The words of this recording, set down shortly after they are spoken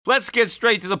Let's get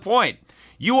straight to the point.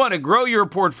 You want to grow your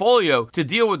portfolio to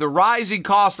deal with the rising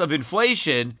cost of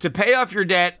inflation, to pay off your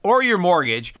debt or your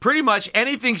mortgage, pretty much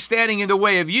anything standing in the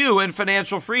way of you and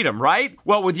financial freedom, right?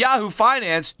 Well, with Yahoo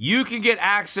Finance, you can get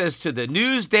access to the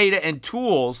news, data, and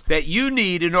tools that you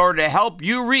need in order to help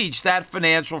you reach that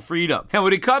financial freedom. And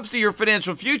when it comes to your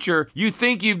financial future, you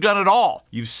think you've done it all.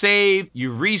 You've saved,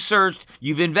 you've researched,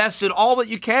 you've invested all that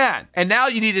you can. And now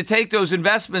you need to take those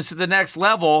investments to the next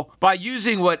level by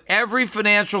using what every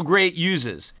financial great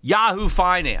uses. Yahoo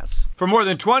Finance. For more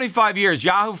than 25 years,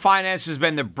 Yahoo Finance has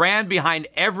been the brand behind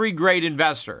every great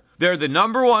investor. They're the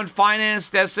 #1 finance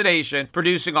destination,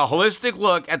 producing a holistic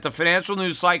look at the financial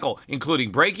news cycle,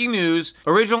 including breaking news,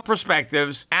 original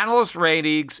perspectives, analyst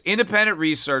ratings, independent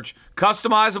research,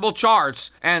 customizable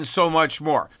charts, and so much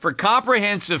more. For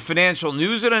comprehensive financial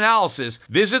news and analysis,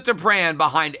 visit the brand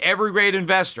behind every great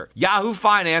investor,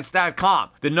 yahoofinance.com,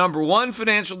 the #1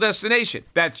 financial destination.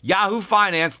 That's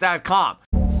yahoofinance.com.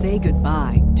 Say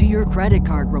goodbye to your credit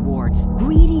card rewards.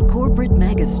 Greedy corporate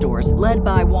mega stores, led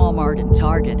by Walmart and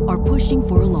Target, are pushing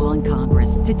for a law in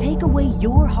Congress to take away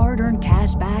your hard-earned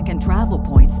cash back and travel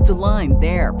points to line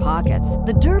their pockets.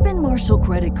 The Durbin-Marshall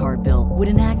credit card bill would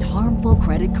enact harmful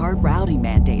credit card routing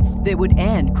mandates that would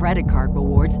end credit card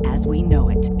rewards as we know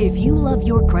it. If you love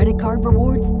your credit card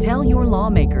rewards, tell your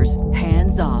lawmakers,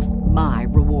 hands off my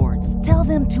rewards. Tell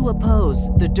them to oppose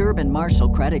the Durbin-Marshall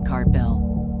credit card bill.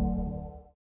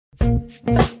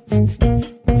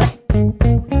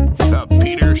 The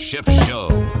Peter Schiff Show.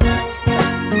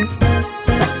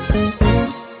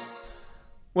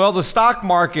 Well, the stock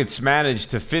markets managed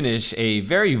to finish a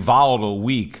very volatile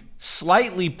week,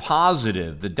 slightly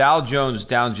positive. The Dow Jones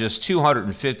down just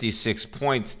 256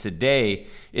 points today.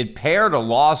 It paired a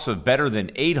loss of better than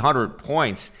 800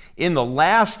 points in the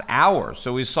last hour.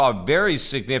 So we saw a very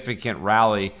significant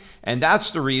rally, and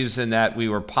that's the reason that we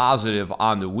were positive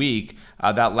on the week,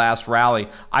 that last rally.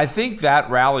 I think that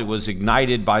rally was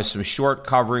ignited by some short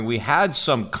covering. We had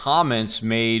some comments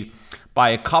made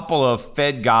by a couple of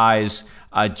Fed guys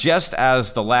just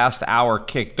as the last hour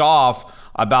kicked off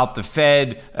about the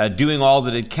Fed doing all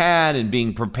that it can and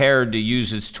being prepared to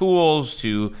use its tools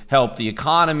to help the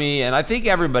economy. And I think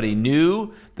everybody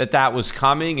knew that that was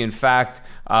coming. In fact,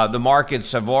 the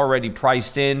markets have already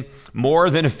priced in more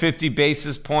than a 50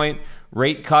 basis point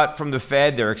rate cut from the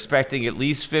Fed. They're expecting at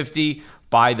least 50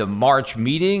 by the March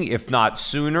meeting, if not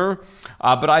sooner.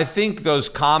 But I think those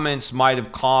comments might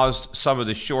have caused some of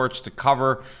the shorts to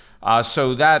cover.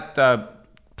 So that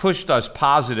pushed us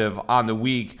positive on the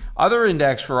week. Other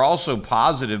index were also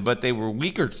positive, but they were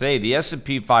weaker today. The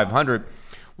S&P 500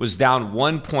 was down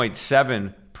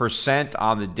 1.7%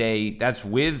 on the day. That's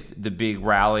with the big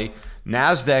rally.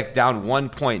 NASDAQ down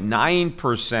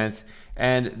 1.9%,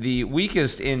 and the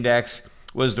weakest index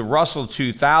was the Russell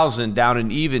 2000, down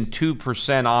an even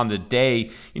 2% on the day.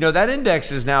 You know, that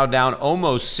index is now down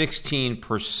almost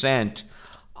 16%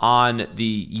 on the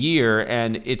year,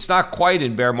 and it's not quite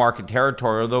in bear market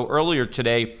territory, although earlier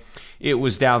today it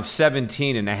was down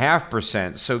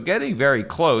 17.5%, so getting very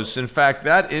close. In fact,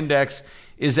 that index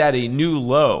is at a new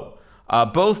low.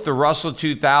 Both the Russell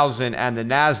 2000 and the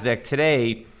NASDAQ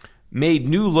today made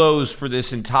new lows for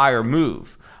this entire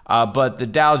move, but the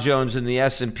Dow Jones and the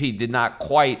S&P did not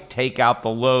quite take out the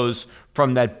lows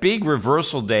from that big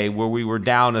reversal day where we were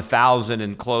down 1,000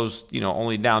 and closed,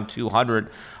 only down 200.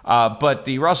 But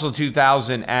the Russell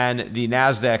 2000 and the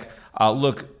NASDAQ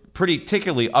look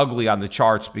particularly ugly on the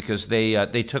charts because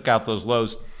they took out those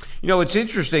lows. It's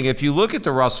interesting. If you look at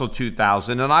the Russell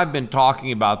 2000, and I've been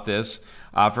talking about this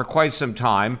for quite some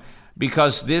time,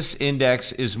 because this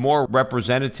index is more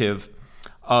representative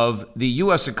of the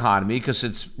U.S. economy because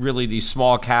it's really the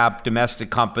small cap domestic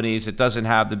companies. It doesn't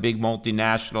have the big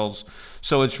multinationals.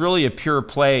 So it's really a pure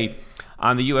play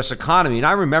on the U.S. economy. And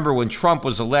I remember when Trump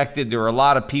was elected, there were a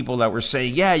lot of people that were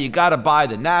saying, yeah, you got to buy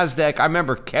the NASDAQ. I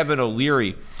remember Kevin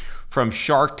O'Leary from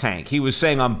Shark Tank. He was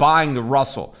saying, I'm buying the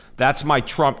Russell. That's my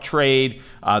Trump trade.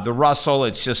 The Russell,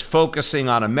 it's just focusing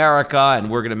on America, and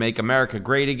we're going to make America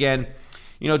great again.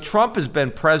 Trump has been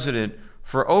president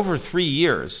for over 3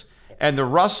 years, and the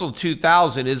Russell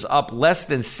 2000 is up less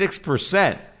than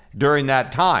 6% during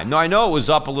that time. Now, I know it was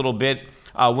up a little bit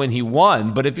when he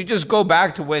won, but if you just go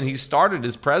back to when he started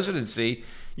his presidency,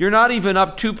 you're not even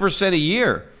up 2% a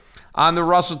year on the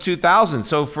Russell 2000.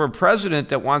 So for a president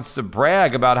that wants to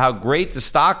brag about how great the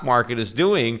stock market is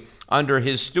doing under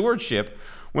his stewardship,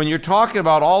 when you're talking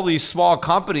about all these small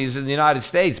companies in the United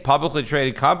States, publicly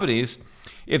traded companies,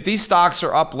 if these stocks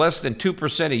are up less than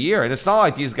 2% a year, and it's not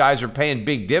like these guys are paying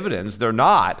big dividends, they're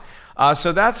not,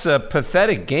 So that's a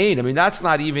pathetic gain. I mean, that's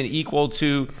not even equal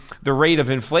to the rate of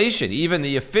inflation. Even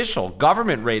the official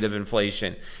government rate of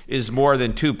inflation is more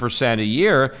than 2% a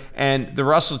year, and the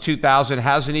Russell 2000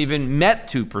 hasn't even met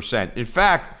 2%. In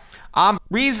fact, I'm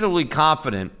reasonably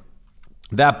confident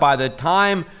that by the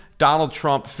time Donald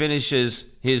Trump finishes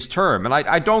his term, and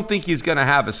I don't think he's going to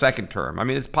have a second term. I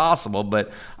mean, it's possible,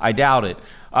 but I doubt it.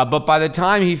 But by the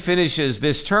time he finishes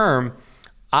this term,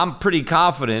 I'm pretty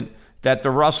confident that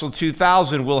the Russell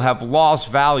 2000 will have lost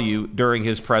value during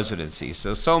his presidency.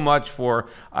 So much for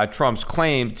Trump's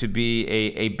claim to be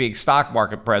a big stock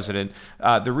market president.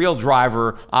 The real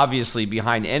driver, obviously,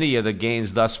 behind any of the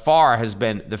gains thus far has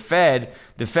been the Fed.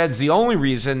 The Fed's the only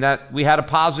reason that we had a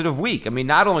positive week. I mean,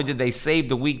 not only did they save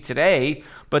the week today,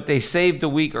 but they saved the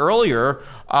week earlier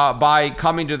by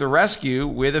coming to the rescue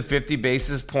with a 50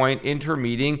 basis point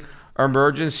intermeeting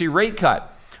emergency rate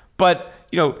cut. But,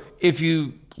 if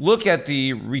you look at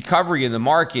the recovery in the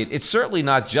market, it's certainly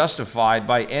not justified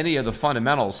by any of the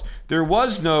fundamentals. There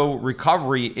was no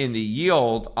recovery in the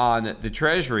yield on the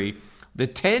Treasury. The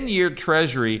 10-year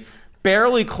Treasury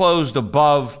barely closed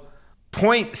above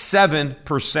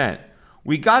 0.7%.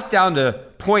 We got down to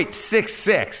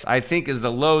 0.66, I think is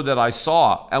the low that I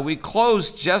saw, and we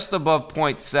closed just above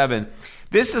 0.7.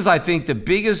 This is, I think, the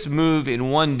biggest move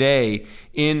in one day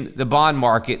in the bond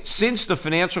market since the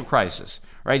financial crisis.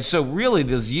 Right, so really,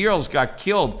 those yields got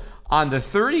killed on the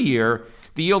 30-year.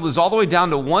 The yield is all the way down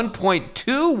to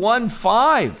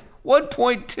 1.215.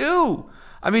 1.2.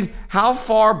 I mean, how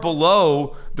far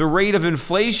below the rate of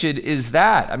inflation is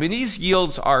that? I mean, these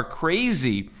yields are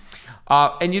crazy.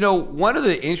 And one of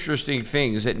the interesting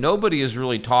things that nobody is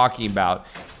really talking about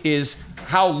is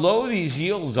how low these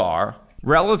yields are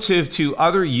relative to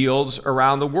other yields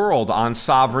around the world on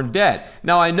sovereign debt.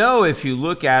 Now, I know if you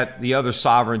look at the other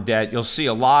sovereign debt, you'll see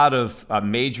a lot of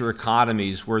major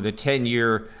economies where the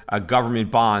 10-year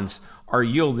government bonds are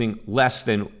yielding less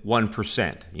than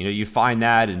 1%. You find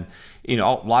that in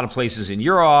a lot of places in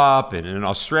Europe and in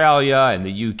Australia and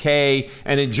the UK.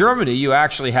 And in Germany, you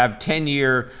actually have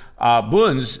 10-year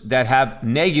bunds that have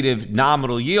negative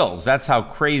nominal yields. That's how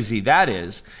crazy that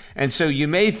is. And so you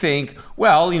may think,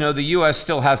 well, the U.S.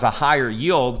 still has a higher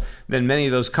yield than many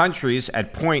of those countries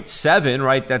at 0.7,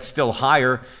 right? That's still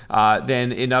higher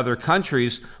than in other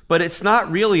countries. But it's not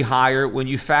really higher when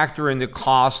you factor in the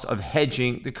cost of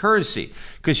hedging the currency.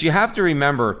 Because you have to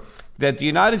remember that the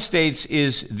United States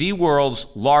is the world's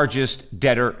largest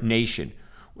debtor nation.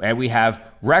 And we have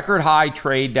record high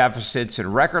trade deficits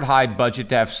and record high budget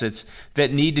deficits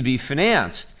that need to be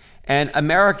financed. And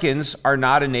Americans are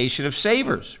not a nation of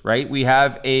savers, right? We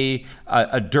have a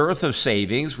dearth of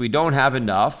savings. We don't have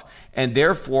enough. And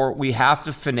therefore, we have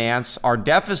to finance our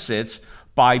deficits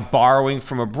by borrowing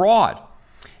from abroad.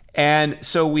 And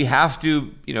so we have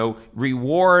to,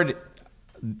 reward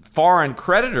foreign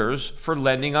creditors for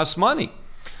lending us money.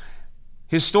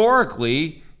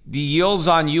 Historically, the yields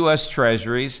on U.S.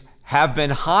 Treasuries have been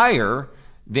higher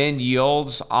than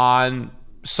yields on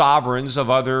sovereigns of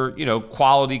other,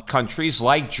 quality countries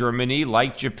like Germany,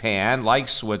 like Japan, like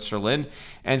Switzerland.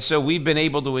 And so we've been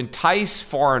able to entice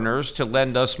foreigners to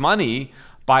lend us money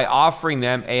by offering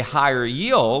them a higher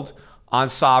yield on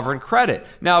sovereign credit.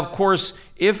 Now, of course,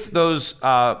 if those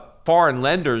foreign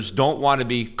lenders don't want to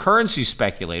be currency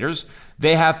speculators,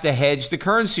 they have to hedge the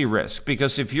currency risk.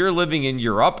 Because if you're living in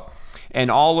Europe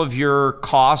and all of your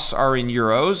costs are in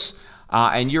euros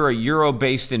and you're a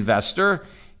euro-based investor,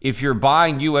 if you're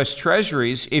buying U.S.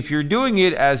 Treasuries, if you're doing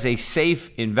it as a safe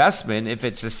investment, if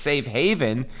it's a safe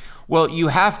haven, well, you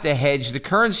have to hedge the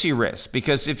currency risk.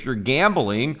 Because if you're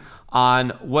gambling on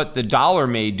what the dollar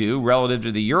may do relative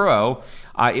to the euro,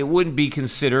 it wouldn't be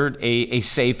considered a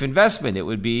safe investment. It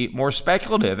would be more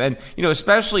speculative. And,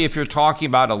 especially if you're talking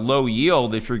about a low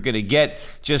yield, if you're going to get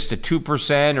just a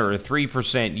 2% or a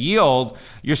 3% yield,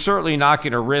 you're certainly not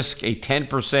going to risk a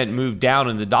 10% move down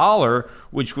in the dollar,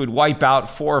 which would wipe out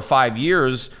 4 or 5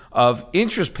 years of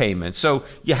interest payments. So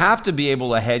you have to be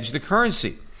able to hedge the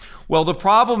currency. Well, the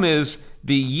problem is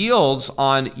the yields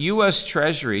on U.S.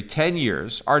 Treasury 10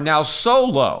 years are now so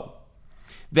low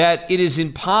that it is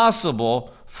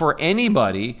impossible for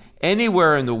anybody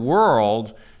anywhere in the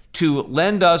world to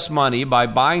lend us money by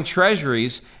buying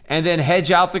treasuries and then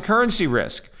hedge out the currency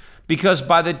risk. Because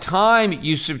by the time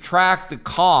you subtract the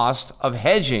cost of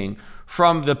hedging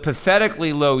from the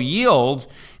pathetically low yield,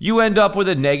 you end up with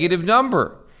a negative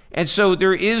number. And so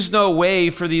there is no way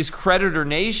for these creditor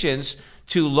nations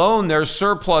to loan their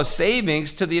surplus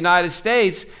savings to the United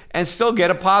States and still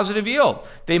get a positive yield.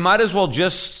 They might as well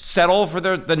just settle for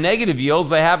the negative yields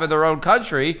they have in their own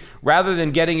country rather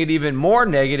than getting an even more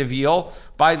negative yield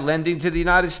by lending to the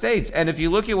United States. And if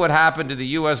you look at what happened to the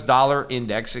U.S. dollar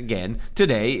index again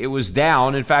today, it was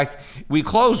down. In fact, we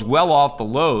closed well off the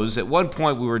lows. At one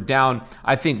point, we were down,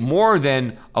 I think, more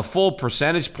than a full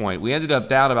percentage point. We ended up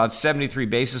down about 73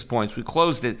 basis points. We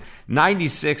closed at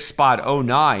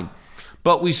 96.09.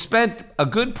 But we spent a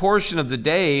good portion of the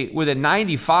day with a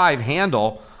 95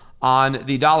 handle on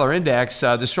the dollar index,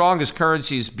 the strongest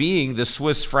currencies being the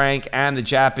Swiss franc and the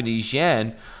Japanese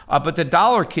yen. But the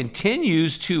dollar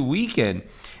continues to weaken.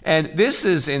 And this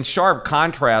is in sharp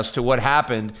contrast to what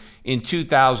happened in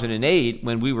 2008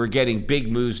 when we were getting big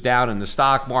moves down in the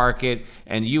stock market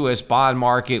and U.S. bond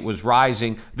market was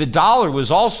rising. The dollar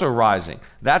was also rising.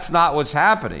 That's not what's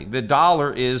happening. The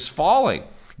dollar is falling.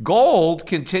 Gold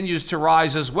continues to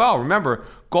rise as well. Remember,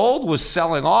 gold was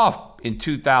selling off in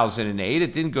 2008.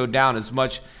 It didn't go down as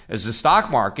much as the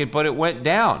stock market, but it went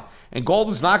down. And gold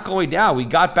is not going down. We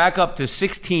got back up to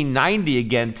 1690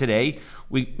 again today,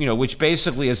 which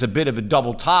basically is a bit of a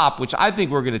double top, which I think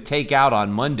we're going to take out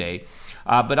on Monday.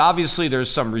 But obviously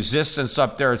there's some resistance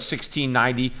up there at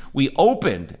 1690. We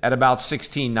opened at about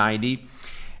 1690.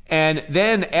 And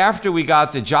then after we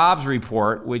got the jobs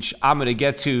report, which I'm going to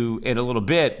get to in a little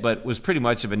bit, but was pretty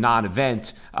much of a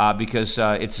non-event because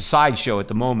it's a sideshow at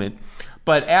the moment.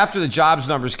 But after the jobs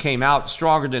numbers came out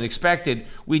stronger than expected,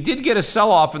 we did get a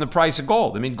sell-off in the price of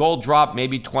gold. I mean, gold dropped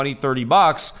maybe 20, 30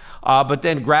 bucks, but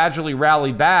then gradually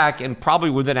rallied back, and probably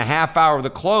within a half hour of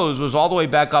the close was all the way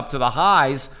back up to the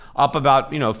highs, up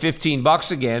about 15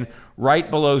 bucks again, right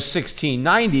below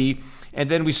 1690. And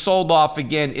then we sold off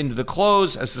again into the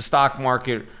close as the stock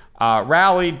market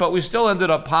rallied, but we still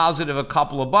ended up positive a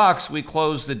couple of bucks. We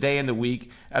closed the day and the week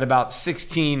at about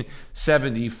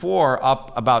 1674,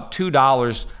 up about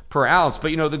 $2 per ounce.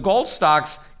 But the gold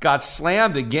stocks got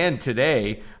slammed again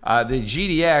today. The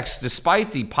GDX,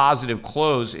 despite the positive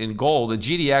close in gold, the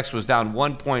GDX was down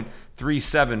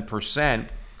 1.37%.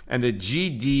 And the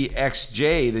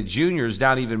GDXJ, the junior, is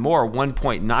down even more,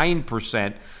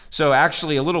 1.9%. So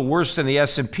actually a little worse than the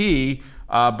S&P,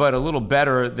 but a little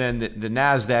better than the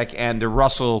NASDAQ and the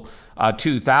Russell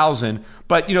 2000.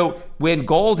 But, when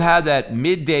gold had that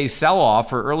midday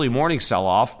sell-off or early morning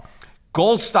sell-off,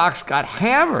 gold stocks got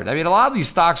hammered. I mean, a lot of these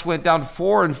stocks went down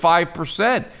 4 and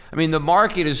 5%. I mean, the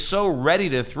market is so ready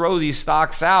to throw these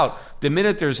stocks out the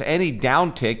minute there's any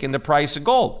downtick in the price of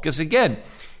gold. Because, again,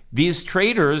 these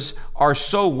traders are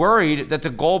so worried that the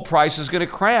gold price is going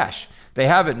to crash. They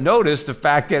haven't noticed the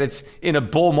fact that it's in a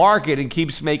bull market and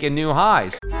keeps making new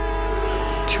highs.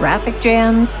 Traffic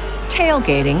jams,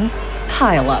 tailgating,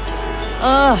 pileups.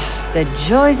 Ugh, the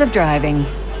joys of driving.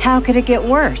 How could it get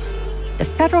worse? The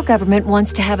federal government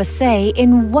wants to have a say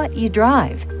in what you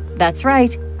drive. That's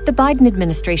right. The Biden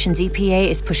administration's EPA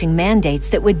is pushing mandates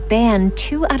that would ban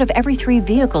 2 out of every 3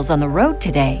 vehicles on the road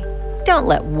today. Don't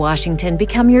let Washington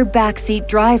become your backseat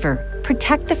driver.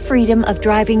 Protect the freedom of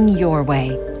driving your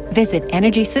way. Visit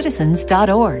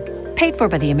EnergyCitizens.org. Paid for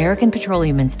by the American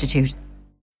Petroleum Institute.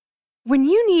 When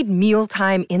you need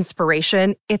mealtime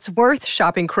inspiration, it's worth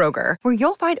shopping Kroger, where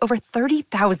you'll find over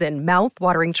 30,000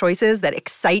 mouth-watering choices that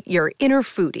excite your inner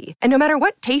foodie. And no matter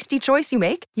what tasty choice you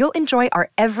make, you'll enjoy our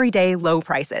everyday low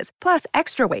prices, plus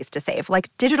extra ways to save,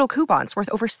 like digital coupons worth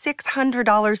over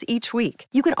 $600 each week.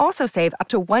 You can also save up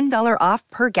to $1 off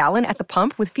per gallon at the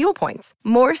pump with fuel points.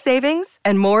 More savings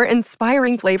and more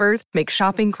inspiring flavors make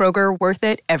shopping Kroger worth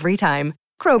it every time.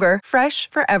 Kroger, fresh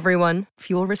for everyone.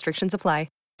 Fuel restrictions apply.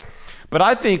 But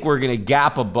I think we're going to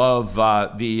gap above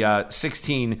the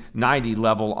 1690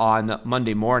 level on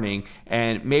Monday morning,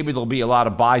 and maybe there'll be a lot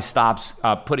of buy stops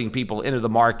putting people into the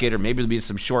market, or maybe there'll be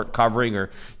some short covering, or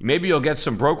maybe you'll get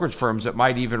some brokerage firms that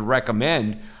might even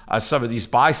recommend some of these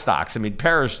buy stocks. I mean,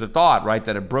 perish the thought, right,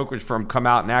 that a brokerage firm come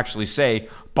out and actually say,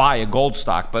 buy a gold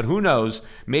stock. But who knows?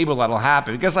 Maybe that'll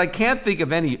happen, because I can't think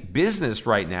of any business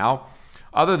right now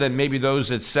other than maybe those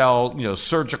that sell,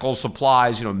 surgical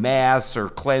supplies, masks or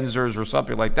cleansers or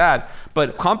something like that.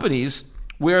 But companies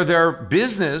where their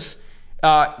business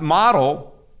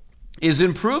model is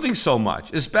improving so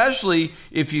much, especially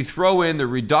if you throw in the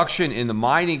reduction in the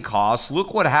mining costs.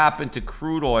 Look what happened to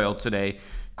crude oil today.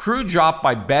 Crude dropped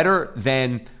by better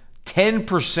than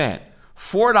 10%.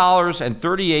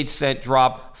 $4.38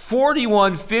 drop,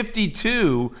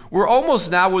 41.52. We're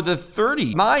almost now with a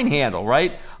 39 handle,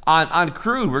 right? On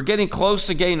crude, we're getting close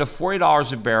to getting to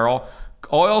 $40 a barrel.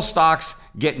 Oil stocks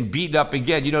getting beaten up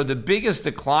again. The biggest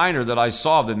decliner that I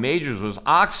saw of the majors was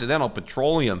Occidental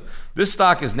Petroleum. This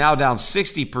stock is now down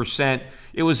 60%.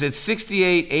 It was at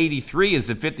 68.83 as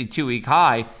the 52-week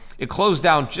high. It closed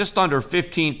down just under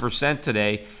 15%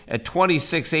 today at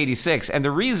 26.86. And the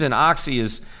reason Oxy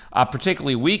is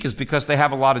particularly weak is because they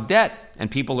have a lot of debt, and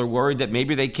people are worried that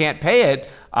maybe they can't pay it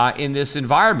in this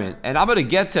environment. And I'm going to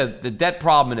get to the debt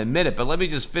problem in a minute, but let me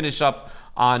just finish up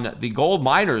on the gold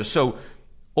miners. So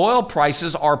oil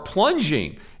prices are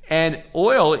plunging. And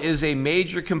oil is a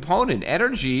major component.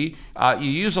 Energy,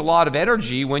 you use a lot of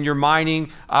energy when you're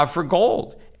mining for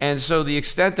gold. And so the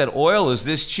extent that oil is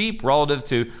this cheap relative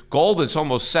to gold that's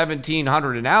almost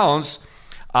 $1,700 an ounce,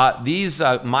 these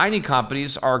mining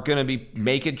companies are going to be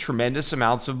making tremendous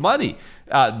amounts of money.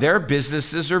 Their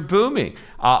businesses are booming.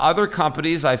 Other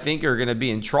companies, I think, are going to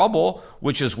be in trouble,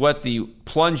 which is what the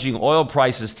plunging oil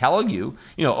price is telling you.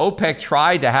 You know, OPEC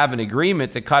tried to have an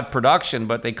agreement to cut production,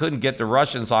 but they couldn't get the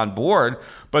Russians on board.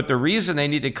 But the reason they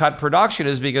need to cut production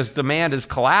is because demand is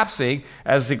collapsing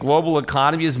as the global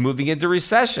economy is moving into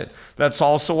recession. That's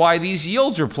also why these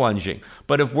yields are plunging.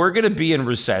 But if we're going to be in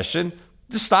recession,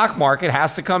 the stock market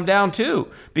has to come down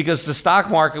too, because the stock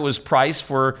market was priced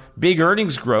for big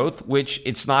earnings growth, which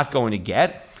it's not going to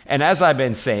get. And as I've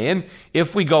been saying,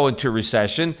 if we go into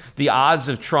recession, the odds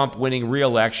of Trump winning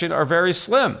re-election are very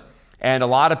slim. And a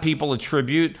lot of people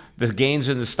attribute the gains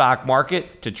in the stock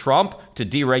market to Trump, to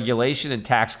deregulation and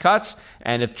tax cuts.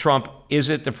 And if Trump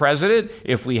isn't the president,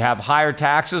 if we have higher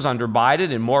taxes under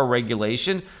Biden and more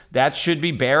regulation, that should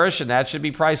be bearish and that should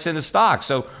be priced into stocks.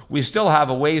 So we still have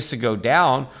a ways to go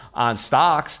down on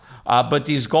stocks. But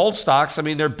these gold stocks, I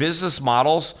mean, their business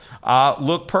models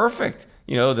look perfect.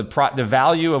 You know, the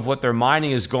value of what they're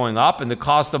mining is going up and the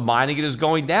cost of mining it is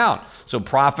going down. So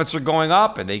profits are going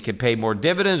up and they can pay more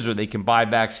dividends or they can buy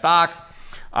back stock.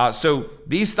 So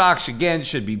these stocks, again,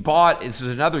 should be bought. This is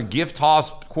another gift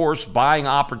horse buying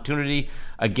opportunity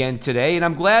again today. And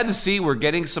I'm glad to see we're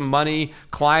getting some money.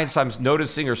 Clients I'm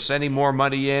noticing are sending more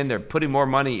money in. They're putting more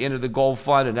money into the gold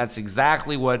fund, and that's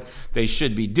exactly what they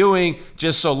should be doing,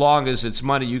 just so long as it's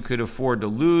money you could afford to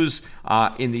lose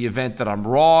in the event that I'm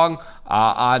wrong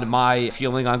on my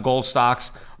feeling on gold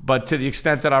stocks. But to the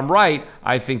extent that I'm right,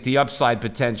 I think the upside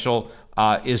potential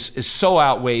is so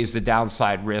outweighs the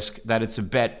downside risk that it's a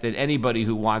bet that anybody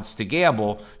who wants to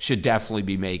gamble should definitely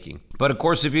be making. But of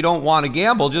course, if you don't want to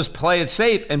gamble, just play it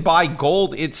safe and buy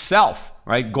gold itself,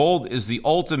 right? Gold is the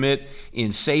ultimate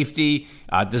in safety.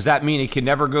 Does that mean it can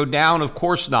never go down? Of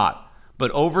course not.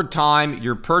 But over time,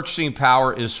 your purchasing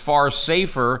power is far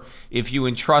safer if you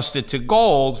entrust it to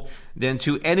gold than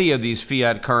to any of these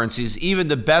fiat currencies. Even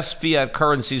the best fiat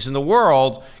currencies in the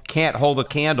world can't hold a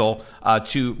candle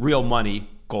to real money,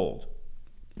 gold.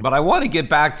 But I want to get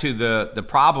back to the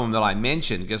problem that I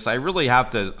mentioned, because I really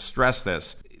have to stress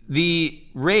this. The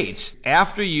rates,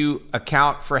 after you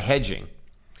account for hedging,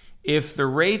 if the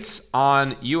rates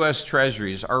on U.S.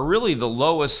 Treasuries are really the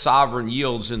lowest sovereign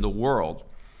yields in the world,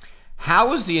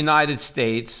 how is the United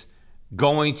States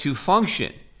going to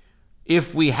function?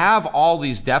 If we have all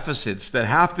these deficits that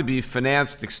have to be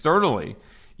financed externally,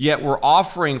 yet we're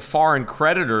offering foreign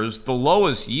creditors the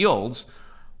lowest yields,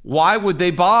 why would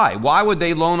they buy? Why would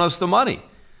they loan us the money?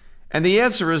 And the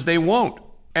answer is they won't.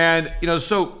 And,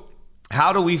 so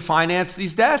how do we finance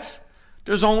these debts?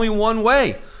 There's only one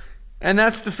way, and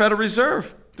that's the Federal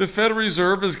Reserve. The Federal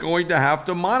Reserve is going to have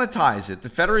to monetize it. The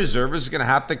Federal Reserve is going to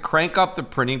have to crank up the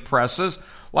printing presses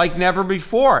like never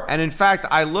before. And in fact,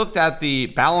 I looked at the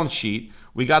balance sheet.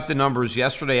 We got the numbers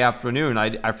yesterday afternoon.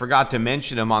 I forgot to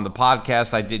mention them on the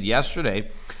podcast I did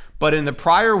yesterday. But in the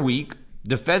prior week,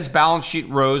 the Fed's balance sheet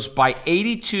rose by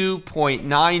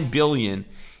 $82.9 billion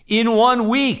in 1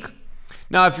 week.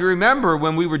 Now, if you remember,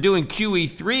 when we were doing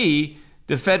QE3,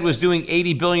 the Fed was doing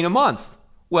 $80 billion a month.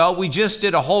 Well, we just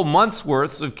did a whole month's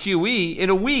worth of QE in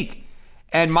a week.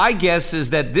 And my guess is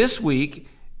that this week,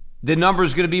 the number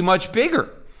is going to be much bigger.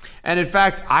 And in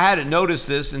fact, I hadn't noticed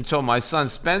this until my son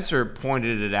Spencer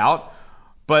pointed it out,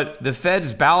 but the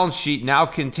Fed's balance sheet now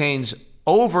contains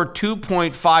over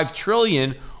 $2.5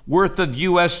 trillion worth of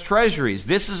U.S. Treasuries.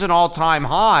 This is an all-time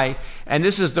high, and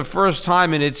this is the first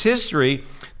time in its history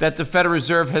that the Federal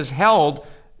Reserve has held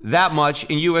that much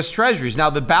in U.S. Treasuries. Now,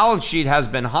 the balance sheet has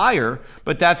been higher,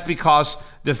 but that's because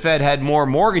the Fed had more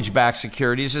mortgage-backed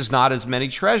securities, as not as many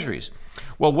Treasuries.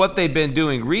 Well, what they've been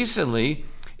doing recently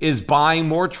is buying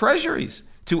more Treasuries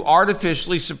to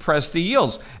artificially suppress the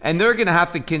yields. And they're going to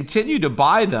have to continue to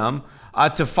buy them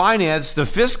to finance the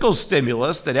fiscal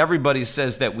stimulus that everybody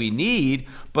says that we need,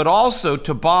 but also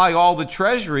to buy all the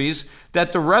Treasuries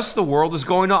that the rest of the world is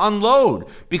going to unload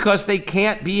because they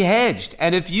can't be hedged.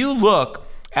 And if you look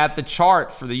at the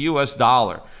chart for the U.S.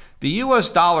 dollar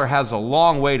has a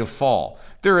long way to fall.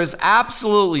 There is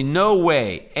absolutely no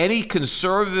way any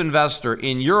conservative investor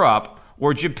in Europe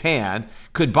or Japan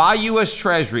could buy U.S.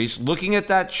 Treasuries looking at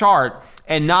that chart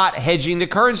and not hedging the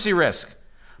currency risk.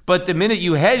 But the minute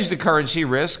you hedge the currency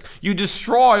risk, you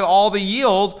destroy all the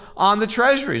yield on the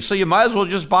Treasuries. So you might as well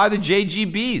just buy the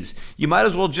JGBs. You might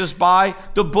as well just buy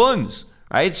the bunds,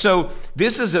 right? So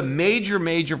this is a major,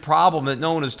 major problem that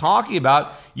no one is talking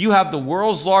about. You have the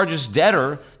world's largest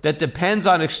debtor that depends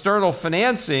on external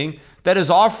financing that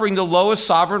is offering the lowest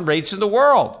sovereign rates in the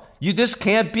world. This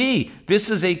can't be.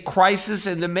 This is a crisis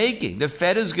in the making. The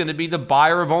Fed is going to be the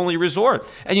buyer of only resort.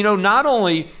 And, not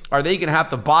only are they going to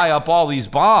have to buy up all these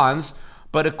bonds,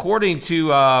 but according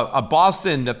to a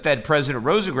Boston Fed President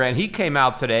Rosengren, he came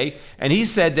out today and he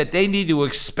said that they need to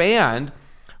expand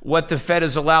what the Fed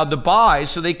is allowed to buy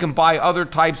so they can buy other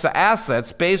types of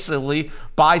assets, basically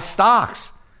buy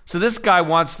stocks. So this guy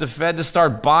wants the Fed to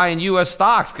start buying U.S.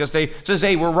 stocks because they says,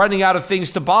 hey, we're running out of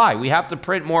things to buy. We have to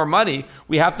print more money.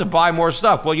 We have to buy more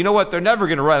stuff. Well, you know what? They're never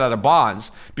going to run out of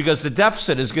bonds because the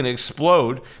deficit is going to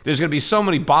explode. There's going to be so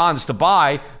many bonds to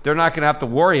buy. They're not going to have to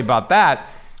worry about that.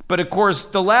 But of course,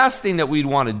 the last thing that we'd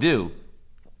want to do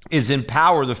is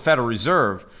empower the Federal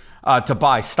Reserve to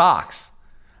buy stocks.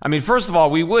 I mean, first of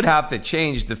all, we would have to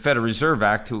change the Federal Reserve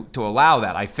Act to allow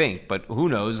that, I think. But who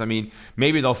knows? I mean,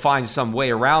 maybe they'll find some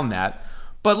way around that.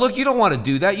 But look, you don't want to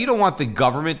do that. You don't want the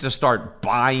government to start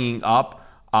buying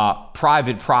up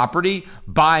private property,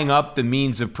 buying up the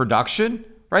means of production,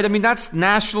 right? I mean, that's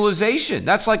nationalization.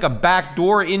 That's like a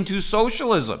backdoor into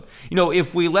socialism.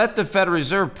 If we let the Federal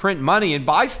Reserve print money and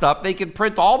buy stuff, they can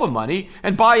print all the money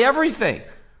and buy everything,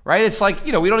 right? It's like,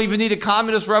 we don't even need a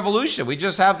communist revolution. We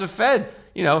just have the Fed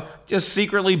just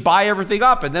secretly buy everything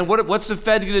up. And then what's the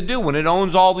Fed going to do when it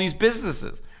owns all these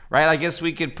businesses, right? I guess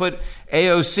we could put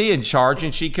AOC in charge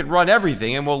and she could run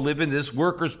everything and we'll live in this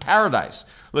workers' paradise.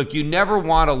 Look, you never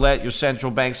want to let your central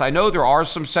banks, I know there are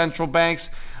some central banks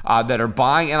that are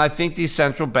buying, and I think these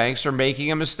central banks are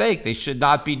making a mistake. They should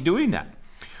not be doing that.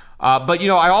 But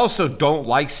I also don't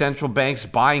like central banks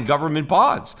buying government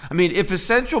bonds. I mean, if a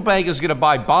central bank is going to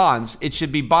buy bonds, it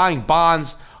should be buying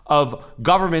bonds of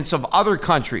governments of other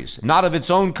countries, not of its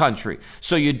own country.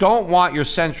 So you don't want your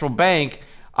central bank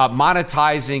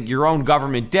monetizing your own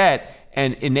government debt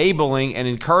and enabling and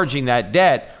encouraging that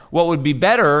debt. What would be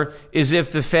better is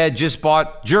if the Fed just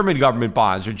bought German government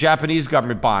bonds or Japanese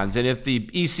government bonds, and if the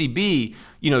ECB,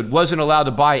 wasn't allowed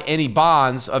to buy any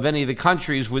bonds of any of the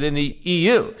countries within the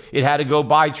EU. It had to go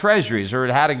buy treasuries or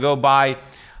it had to go buy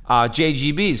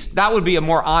JGBs. That would be a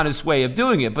more honest way of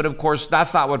doing it. But of course,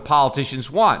 that's not what politicians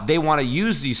want. They want to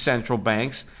use these central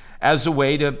banks as a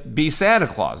way to be Santa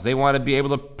Claus. They want to be able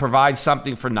to provide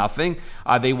something for nothing.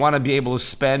 They want to be able to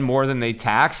spend more than they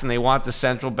tax, and they want the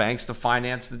central banks to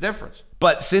finance the difference.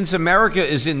 But since America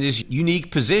is in this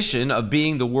unique position of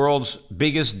being the world's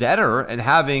biggest debtor and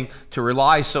having to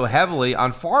rely so heavily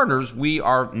on foreigners, we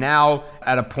are now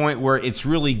at a point where it's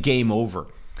really game over.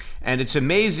 And it's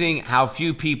amazing how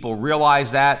few people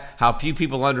realize that, how few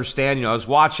people understand. I was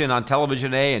watching on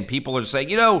television today and people are saying,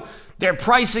 they're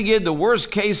pricing in the worst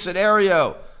case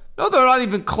scenario. No, they're not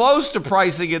even close to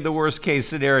pricing in the worst case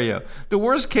scenario. The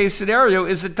worst case scenario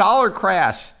is a dollar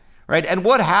crash, right? And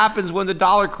what happens when the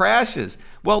dollar crashes?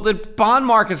 Well, the bond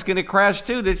market's going to crash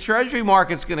too. The treasury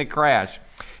market's going to crash.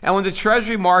 And when the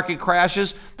treasury market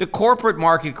crashes, the corporate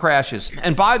market crashes.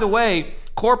 And by the way,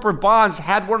 corporate bonds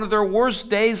had one of their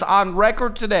worst days on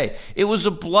record today. It was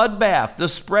a bloodbath. The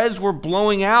spreads were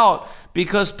blowing out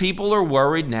because people are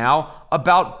worried now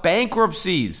about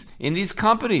bankruptcies in these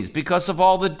companies because of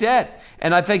all the debt.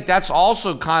 And I think that's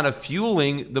also kind of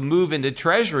fueling the move into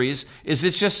treasuries. It's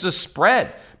just a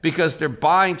spread because they're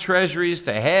buying treasuries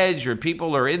to hedge, or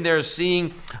people are in there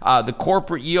seeing the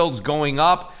corporate yields going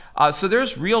up. So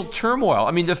there's real turmoil.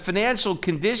 I mean, the financial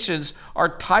conditions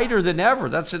are tighter than ever.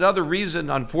 That's another reason,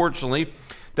 unfortunately,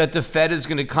 that the Fed is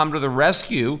going to come to the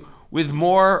rescue with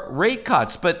more rate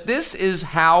cuts. But this is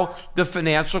how the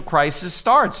financial crisis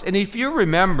starts. And if you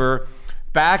remember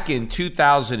back in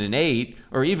 2008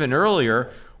 or even earlier,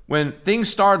 when things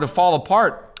started to fall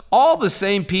apart, all the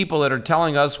same people that are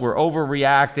telling us we're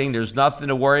overreacting, there's nothing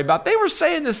to worry about, they were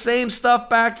saying the same stuff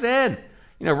back then.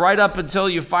 Right up until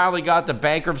you finally got the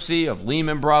bankruptcy of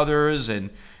Lehman Brothers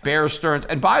and Bear Stearns.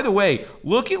 And by the way,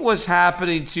 look at what's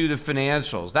happening to the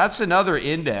financials. That's another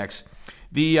index.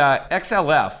 The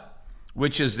XLF,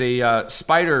 which is the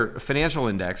Spider Financial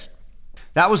Index,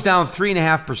 that was down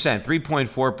 3.5%,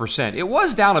 3.4%. It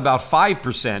was down about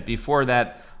 5% before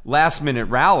that last-minute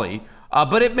rally,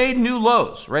 but it made new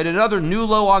lows, right? Another new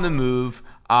low on the move.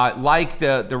 Like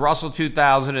the Russell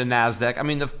 2000 and NASDAQ. I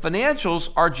mean, the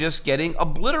financials are just getting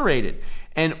obliterated.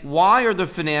 And why are the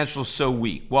financials so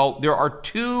weak? Well, there are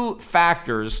two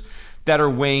factors that are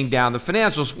weighing down the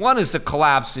financials. One is the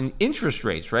collapse in interest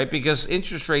rates, right? Because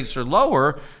interest rates are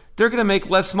lower, they're going to make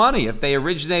less money. If they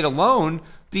originate a loan,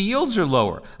 the yields are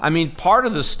lower. I mean, part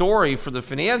of the story for the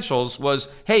financials was,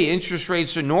 hey, interest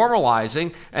rates are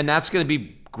normalizing, and that's going to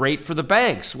be great for the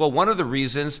banks. Well, one of the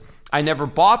reasons I never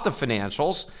bought the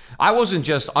financials, I wasn't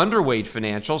just underweight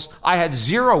financials, I had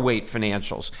zero weight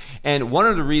financials. And one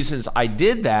of the reasons I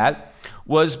did that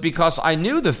was because I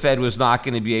knew the Fed was not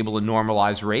going to be able to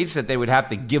normalize rates, that they would have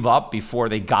to give up before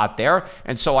they got there.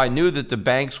 And so I knew that the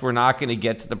banks were not going to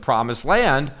get to the promised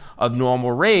land of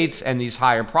normal rates and these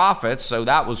higher profits. So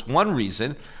that was one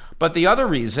reason. But the other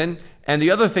reason, and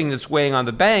the other thing that's weighing on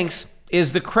the banks,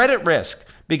 is the credit risk.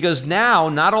 Because now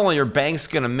not only are banks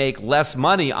going to make less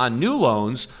money on new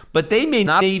loans, but they may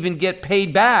not even get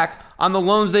paid back on the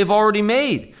loans they've already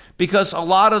made, because a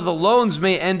lot of the loans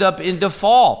may end up in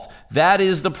default. That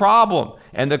is the problem.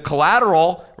 And the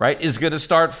collateral, right, is going to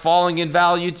start falling in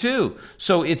value too.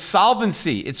 So it's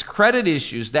solvency, it's credit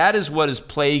issues. That is what is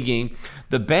plaguing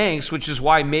the banks, which is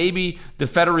why maybe the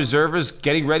Federal Reserve is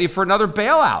getting ready for another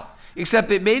bailout.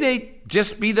 Except it may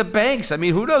just be the banks. I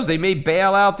mean, who knows? They may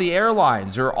bail out the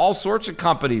airlines or all sorts of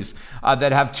companies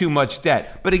that have too much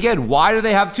debt. But again, why do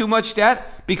they have too much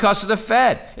debt? Because of the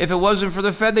Fed. If it wasn't for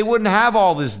the Fed, they wouldn't have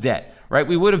all this debt, right?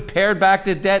 We would have pared back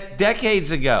the debt decades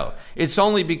ago. It's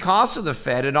only because of the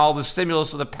Fed and all the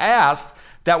stimulus of the past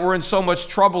that we're in so much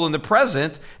trouble in the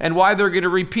present, and why they're going to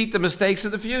repeat the mistakes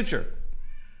of the future.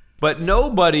 But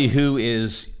nobody who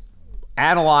is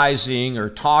analyzing or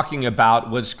talking about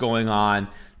what's going on,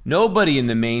 nobody in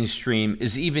the mainstream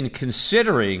is even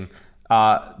considering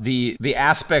the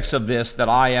aspects of this that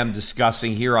I am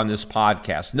discussing here on this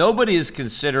podcast. Nobody is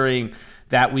considering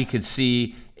that we could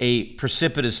see a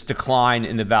precipitous decline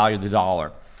in the value of the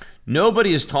dollar.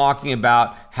 Nobody is talking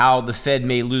about how the Fed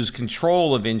may lose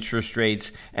control of interest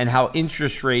rates and how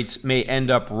interest rates may end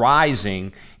up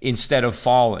rising instead of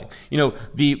falling. You know,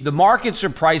 the markets are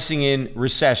pricing in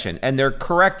recession, and they're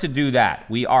correct to do that.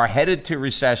 We are headed to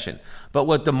recession. But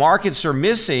what the markets are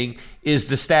missing is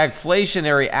the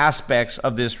stagflationary aspects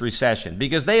of this recession,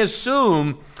 because they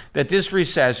assume that this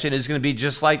recession is going to be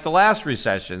just like the last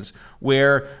recessions,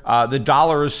 where the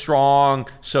dollar is strong,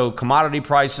 so commodity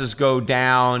prices go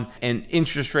down and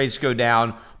interest rates go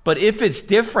down. But if it's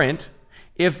different,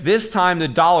 if this time the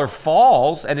dollar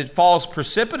falls and it falls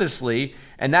precipitously,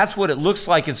 and that's what it looks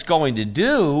like it's going to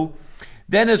do,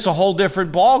 then it's a whole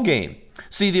different ball game.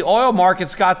 See, the oil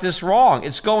market's got this wrong.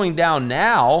 It's going down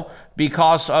now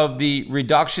because of the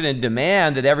reduction in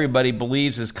demand that everybody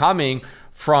believes is coming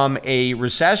from a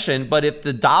recession. But if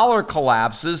the dollar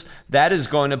collapses, that is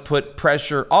going to put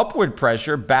pressure, upward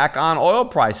pressure, back on oil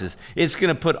prices. It's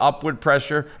going to put upward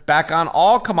pressure back on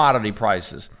all commodity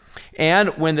prices. And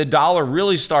when the dollar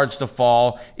really starts to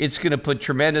fall, it's going to put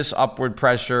tremendous upward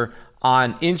pressure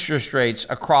on interest rates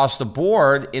across the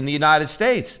board in the United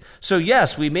States. So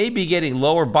yes, we may be getting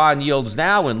lower bond yields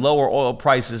now and lower oil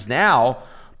prices now,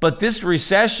 but this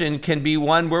recession can be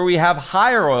one where we have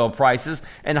higher oil prices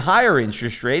and higher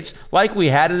interest rates like we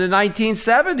had in the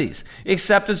 1970s,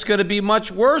 except it's going to be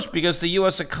much worse because the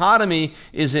U.S. economy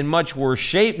is in much worse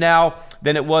shape now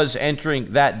than it was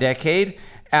entering that decade.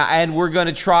 And we're going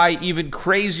to try even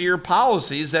crazier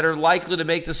policies that are likely to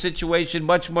make the situation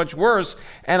much, much worse.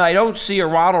 And I don't see a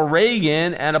Ronald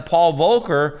Reagan and a Paul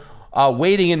Volcker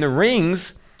waiting in the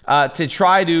rings to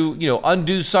try to,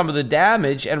 undo some of the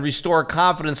damage and restore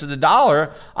confidence in the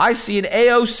dollar. I see an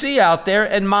AOC out there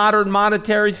and modern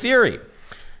monetary theory.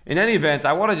 In any event,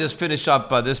 I want to just finish up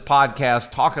this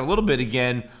podcast talking a little bit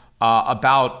again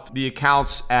about the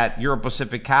accounts at Euro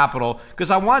Pacific Capital,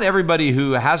 because I want everybody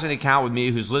who has an account with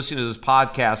me, who's listening to this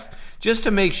podcast, just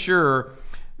to make sure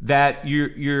that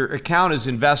your account is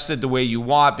invested the way you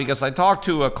want. Because I talked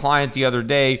to a client the other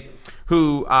day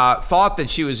who thought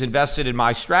that she was invested in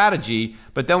my strategy,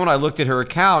 but then when I looked at her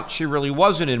account, she really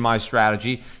wasn't in my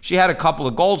strategy. She had a couple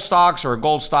of gold stocks, or a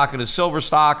gold stock and a silver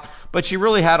stock, but she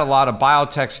really had a lot of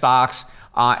biotech stocks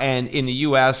and in the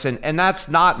U.S., and that's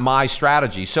not my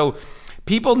strategy. So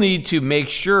people need to make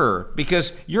sure,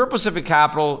 because Euro Pacific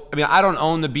Capital, I don't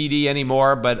own the BD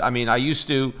anymore, but I used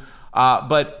to.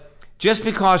 But just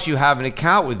because you have an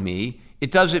account with me,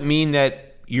 it doesn't mean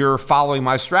that you're following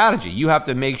my strategy. You have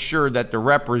to make sure that the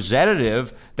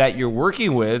representative that you're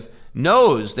working with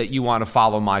knows that you want to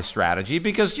follow my strategy,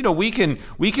 because we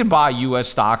can buy U.S.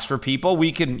 stocks for people.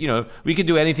 We can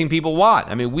do anything people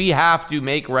want. We have to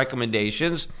make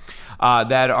recommendations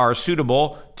that are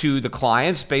suitable to the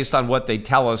clients based on what they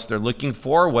tell us they're looking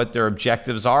for, what their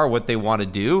objectives are, what they want to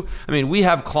do. We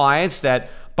have clients that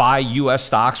buy U.S.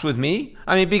 stocks with me.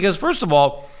 Because first of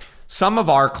all, Some of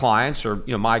our clients, or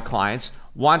my clients,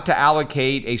 want to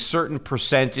allocate a certain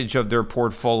percentage of their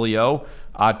portfolio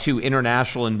to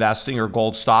international investing or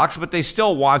gold stocks, but they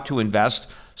still want to invest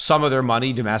some of their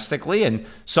money domestically. And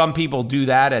some people do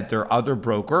that at their other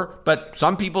broker, but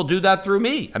some people do that through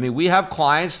me. I mean, we have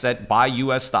clients that buy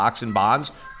U.S. stocks and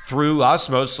bonds through us,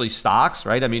 mostly stocks,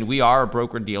 right? I mean, we are a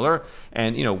broker dealer,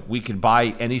 and we can buy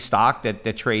any stock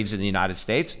that trades in the United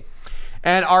States.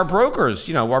 And our brokers,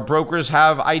 our brokers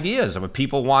have ideas. When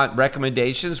people want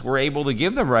recommendations, we're able to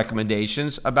give them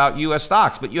recommendations about U.S.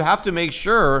 stocks. But you have to make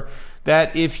sure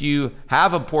that if you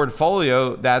have a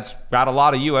portfolio that's got a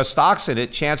lot of U.S. stocks in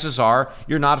it, chances are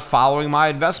you're not following my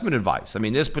investment advice. I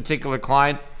mean, this particular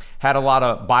client had a lot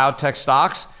of biotech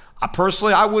stocks.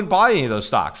 Personally, I wouldn't buy any of those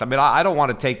stocks. I mean, I don't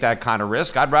want to take that kind of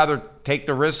risk. I'd rather take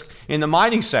the risk in the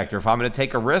mining sector. If I'm going to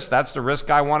take a risk, that's the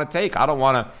risk I want to take. I don't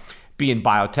want to be in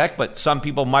biotech, but some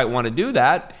people might want to do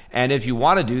that. And if you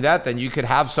want to do that, then you could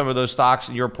have some of those stocks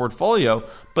in your portfolio.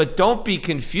 But don't be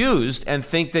confused and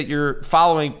think that you're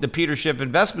following the Peter Schiff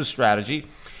investment strategy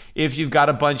if you've got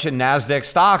a bunch of NASDAQ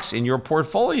stocks in your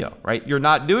portfolio, right? You're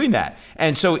not doing that.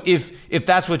 And so if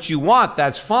that's what you want,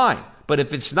 that's fine. But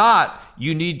if it's not,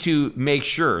 you need to make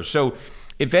sure. So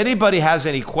if anybody has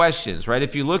any questions, right,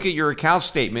 if you look at your account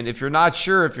statement, if you're not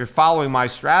sure if you're following my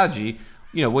strategy,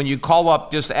 when you call up,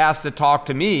 just ask to talk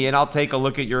to me and I'll take a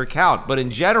look at your account. But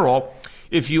in general,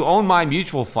 if you own my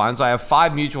mutual funds, I have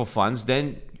 5 mutual funds,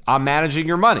 then I'm managing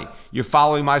your money. You're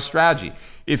following my strategy.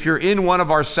 If you're in one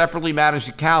of our separately managed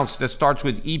accounts that starts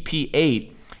with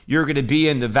EP8, you're going to be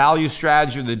in the value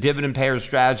strategy or the dividend payer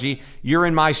strategy. You're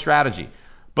in my strategy.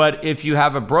 But if you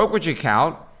have a brokerage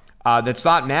account that's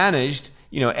not managed,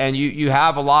 and you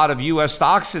have a lot of U.S.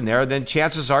 stocks in there, then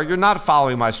chances are you're not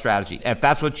following my strategy. If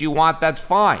that's what you want, that's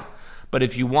fine. But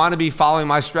if you want to be following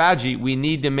my strategy, we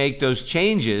need to make those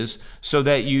changes so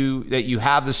that you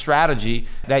have the strategy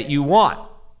that you want.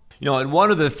 And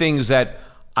one of the things that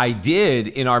I did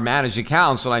in our managed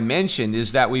accounts that I mentioned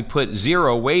is that we put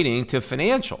 0 weighting to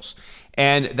financials.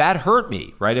 And that hurt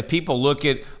me, right? If people look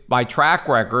at my track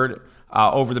record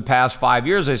over the past 5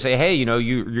 years, they say, hey,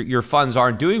 your funds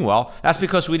aren't doing well. That's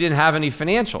because we didn't have any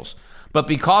financials. But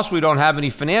because we don't have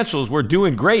any financials, we're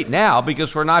doing great now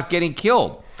because we're not getting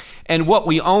killed. And what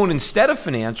we own instead of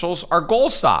financials are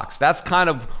gold stocks. That's kind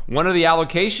of one of the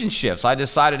allocation shifts. I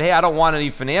decided, hey, I don't want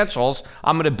any financials.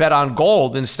 I'm going to bet on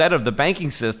gold instead of the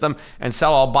banking system and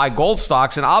I'll buy gold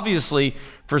stocks. And obviously,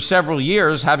 for several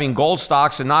years, having gold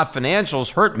stocks and not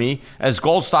financials hurt me as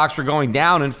gold stocks were going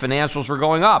down and financials were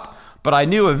going up. But I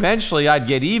knew eventually I'd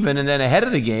get even and then ahead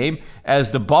of the game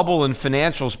as the bubble in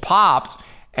financials popped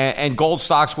and gold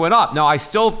stocks went up. Now, I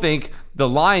still think the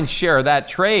lion's share of that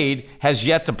trade has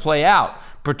yet to play out,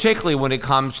 particularly when it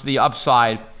comes to the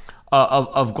upside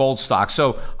of gold stocks.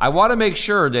 So I want to make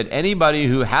sure that anybody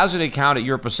who has an account at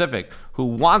Euro Pacific who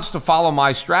wants to follow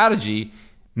my strategy,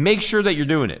 make sure that you're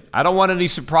doing it. I don't want any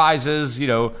surprises.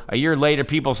 A year later,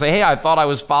 people say, hey, I thought I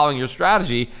was following your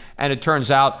strategy, and it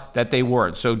turns out that they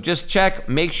weren't. So just check,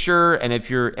 make sure, and if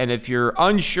you're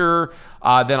unsure,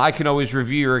 then I can always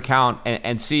review your account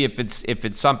and see if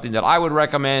it's something that I would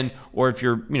recommend, or if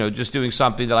you're just doing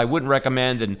something that I wouldn't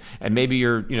recommend, and maybe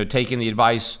you're taking the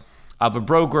advice of a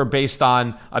broker based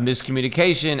on a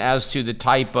miscommunication as to the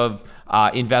type of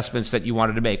investments that you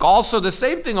wanted to make. Also, the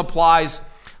same thing applies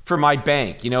for my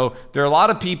bank. There are a lot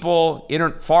of people,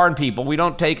 foreign people. We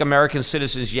don't take American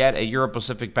citizens yet at Euro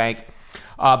Pacific Bank,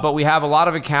 but we have a lot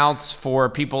of accounts for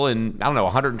people in,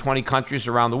 120 countries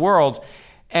around the world.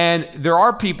 And there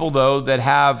are people, though, that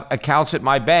have accounts at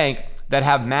my bank that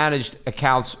have managed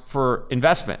accounts for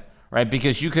investment, right?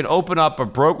 Because you can open up a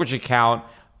brokerage account,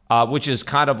 which is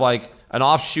kind of like an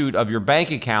offshoot of your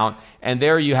bank account, and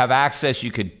there you have access.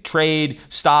 You could trade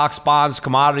stocks, bonds,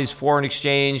 commodities, foreign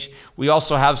exchange. We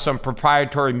also have some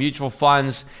proprietary mutual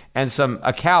funds and some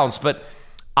accounts, but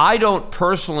I don't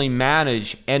personally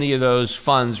manage any of those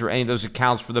funds or any of those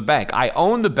accounts for the bank. I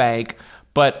own the bank,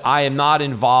 but I am not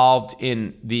involved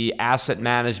in the asset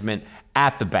management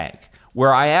at the bank.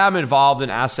 Where I am involved in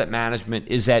asset management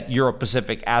is at Euro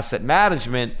Pacific Asset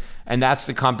Management, and that's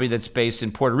the company that's based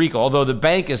in Puerto Rico, although the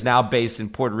bank is now based in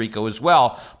Puerto Rico as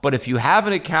well. But if you have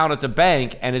an account at the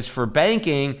bank and it's for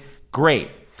banking, great.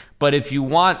 But if you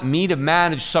want me to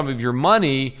manage some of your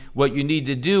money, what you need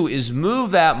to do is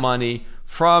move that money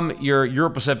from your Euro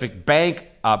Pacific Bank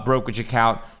brokerage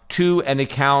account to an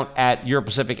account at Euro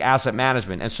Pacific Asset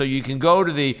Management. And so you can go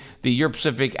to the Euro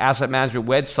Pacific Asset Management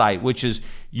website, which is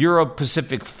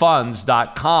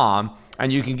europacificfunds.com,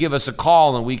 and you can give us a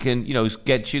call, and we can,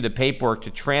 get you the paperwork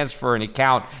to transfer an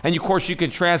account. And of course, you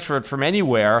can transfer it from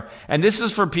anywhere. And this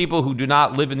is for people who do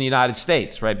not live in the United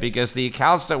States, right? Because the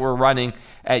accounts that we're running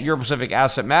at Euro Pacific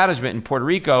Asset Management in Puerto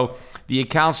Rico, the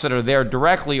accounts that are there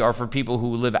directly are for people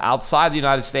who live outside the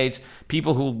United States.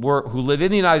 People who live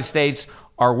in the United States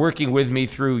are working with me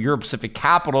through Euro Pacific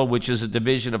Capital, which is a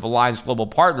division of Alliance Global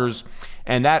Partners,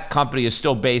 and that company is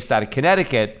still based out of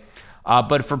Connecticut.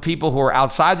 But for people who are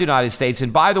outside the United States,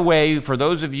 and by the way, for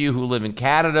those of you who live in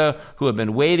Canada, who have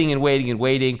been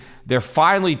waiting, they're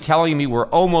finally telling me we're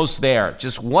almost there.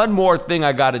 Just one more thing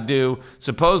I got to do.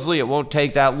 Supposedly it won't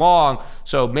take that long.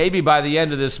 So maybe by the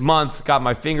end of this month, got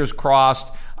my fingers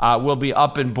crossed, we'll be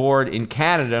up and board in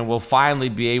Canada, and we'll finally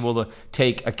be able to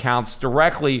take accounts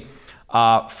directly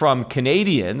from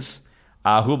Canadians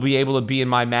who'll be able to be in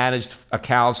my managed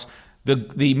accounts.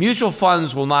 The mutual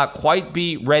funds will not quite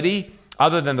be ready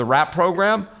other than the wrap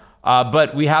program,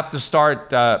 but we have to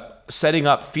start setting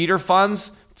up feeder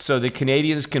funds so the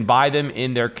Canadians can buy them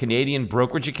in their Canadian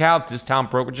brokerage account,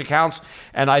 discount brokerage accounts.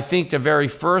 And I think the very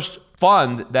first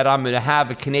fund that I'm going to have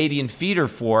a Canadian feeder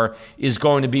for is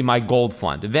going to be my gold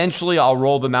fund. Eventually, I'll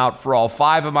roll them out for all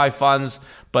 5 of my funds,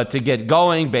 but to get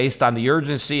going based on the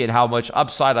urgency and how much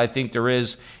upside I think there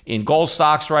is in gold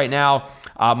stocks right now,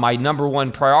 my number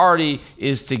one priority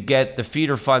is to get the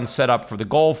feeder fund set up for the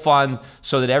gold fund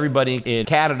so that everybody in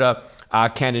Canada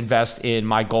can invest in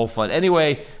my gold fund.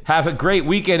 Anyway, have a great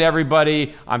weekend,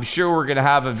 everybody. I'm sure we're going to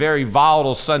have a very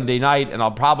volatile Sunday night, and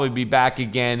I'll probably be back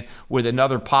again with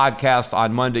another podcast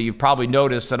on Monday. You've probably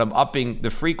noticed that I'm upping the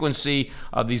frequency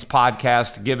of these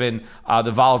podcasts given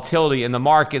the volatility in the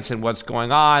markets and what's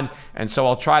going on, and so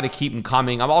I'll try to keep them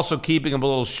coming. I'm also keeping them a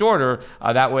little shorter.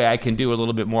 That way I can do a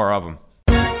little bit more of them.